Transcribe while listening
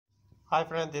Hi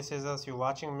friends, this is us. You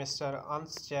watching Mr.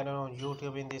 Ans channel on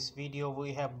YouTube. In this video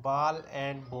we have ball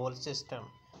and ball system.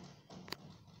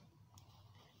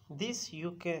 This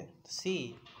you can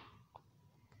see,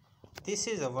 this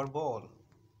is our ball,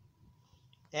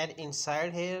 and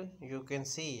inside here you can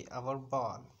see our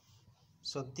ball.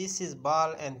 So this is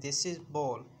ball and this is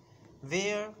ball,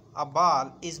 where a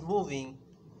ball is moving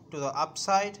to the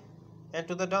upside and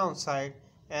to the downside,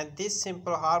 and this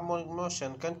simple harmonic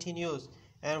motion continues,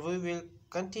 and we will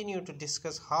continue to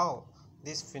discuss how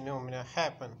this phenomena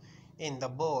happen in the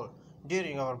ball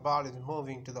during our ball is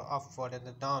moving to the upward and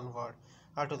the downward,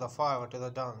 or to the forward to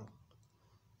the down.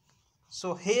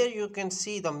 So here you can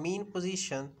see the mean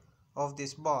position of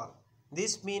this ball.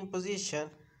 This mean position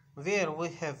where we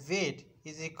have weight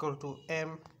is equal to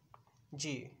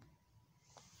mg.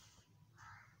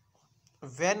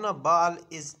 When a ball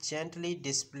is gently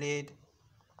displayed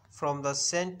from the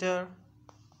center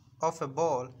of a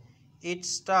ball, it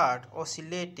starts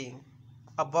oscillating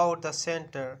about the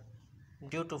center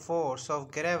due to force of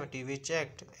gravity which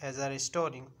acts as a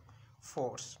restoring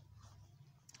force.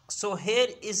 So here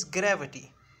is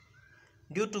gravity,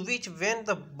 due to which when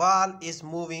the ball is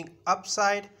moving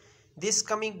upside, this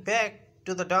coming back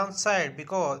to the downside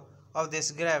because of this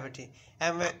gravity,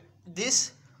 and when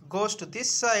this goes to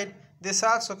this side, this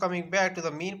also coming back to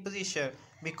the mean position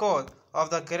because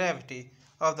of the gravity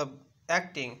of the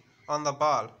acting on the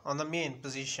ball on the mean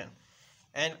position.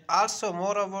 And also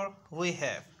moreover we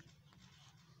have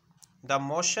the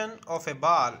motion of a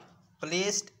ball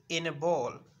placed in a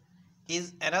ball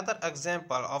is another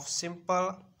example of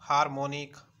simple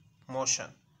harmonic motion.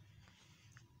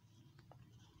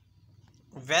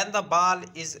 When the ball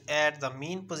is at the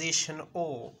mean position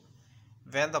O,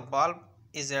 when the ball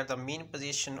is at the mean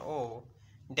position O,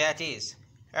 that is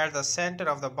at the center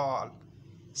of the ball,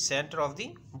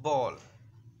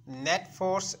 net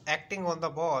force acting on the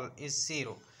ball is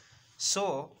 0.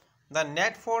 So the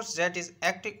net force that is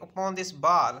acting upon this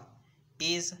ball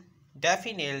is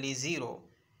definitely 0.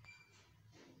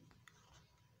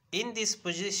 In this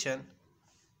position,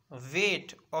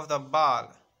 weight of the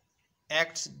ball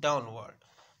acts downward.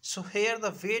 So here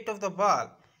the weight of the ball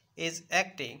is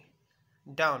acting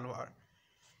downward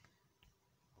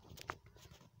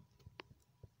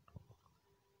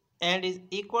and is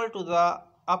equal to the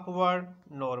upward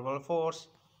normal force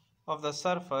of the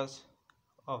surface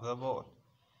of the ball.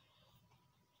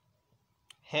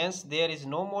 Hence there is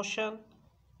no motion.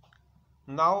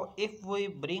 Now if we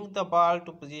bring the ball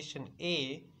to position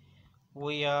A,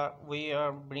 we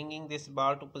are bringing this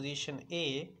ball to position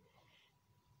A,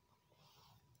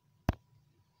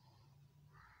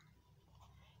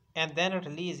 and then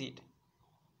release it,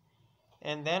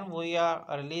 and then we are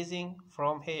releasing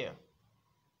from here,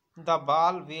 the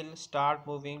ball will start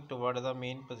moving toward the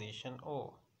main position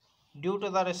O due to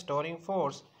the restoring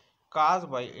force caused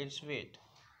by its weight.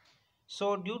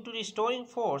 So due to restoring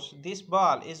force, this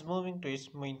ball is moving to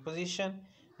its main position.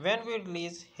 When we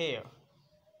release here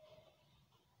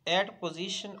at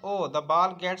position O, the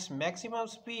ball gets maximum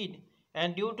speed,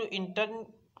 and due to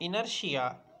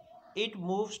inertia it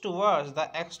moves towards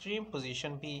the extreme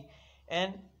position B,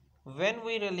 and when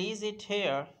we release it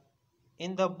here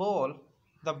in the ball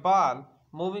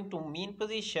moving to mean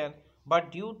position,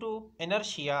 but due to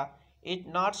inertia it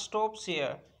not stops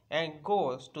here and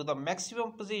goes to the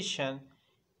maximum position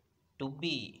to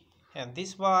B, and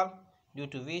this ball due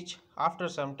to which after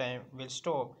some time will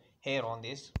stop here on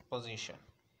this position.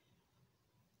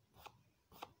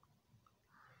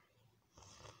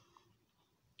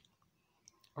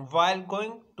 While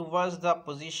going towards the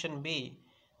position B,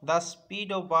 the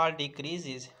speed of ball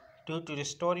decreases due to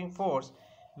restoring force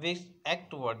which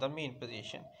act toward the mean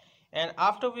position, and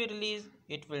after we release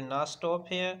it will not stop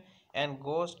here and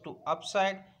goes to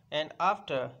upside, and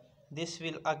after this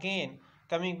will again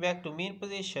coming back to mean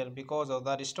position because of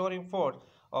the restoring force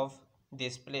of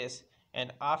this place,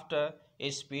 and after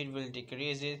its speed will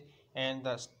decrease it, and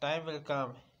the time will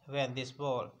come when this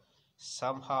ball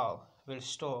somehow will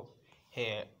stop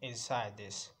here inside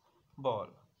this ball.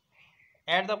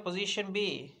 At the position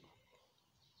B,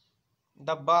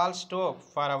 the ball stops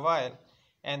for a while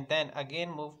and then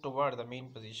again move toward the mean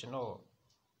position O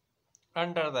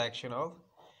under the action of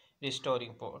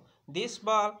restoring force. This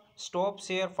ball stops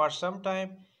here for some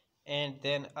time and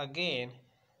then again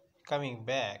coming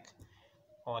back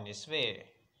on its way.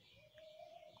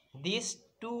 This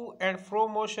to and fro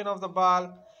motion of the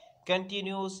ball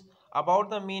continues about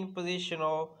the mean position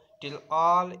O till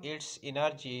all its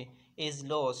energy is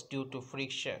lost due to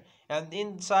friction, and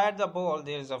inside the ball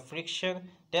there is a friction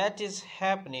that is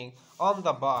happening on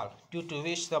the ball, due to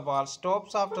which the ball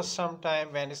stops after some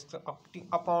time when it's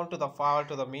upon to the fall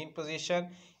to the mean position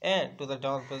and to the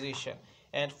down position,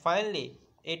 and finally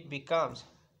it becomes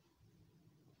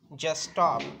just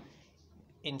stop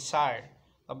inside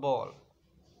the ball.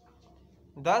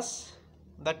 Thus,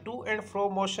 the to and fro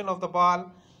motion of the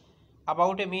ball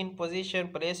about a mean position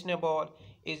placed in a ball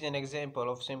is an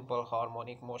example of simple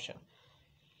harmonic motion.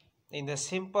 In the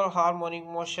simple harmonic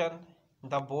motion,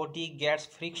 the body gets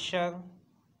friction,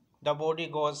 the body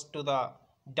goes to the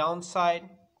downside,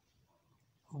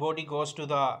 body goes to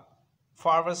the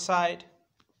forward side,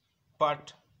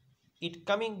 but it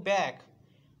coming back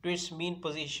to its mean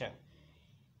position,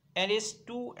 and its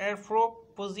to and fro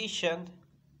position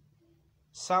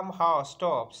somehow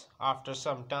stops after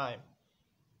some time.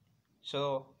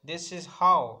 So this is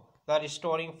how the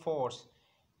restoring force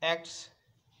acts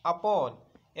upon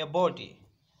a body.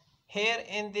 Here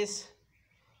in this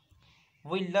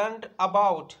we learned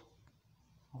about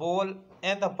ball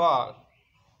and the ball.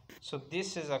 So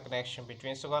this is a connection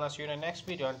between. So gonna see you in the next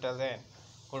video. Until then,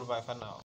 goodbye for now.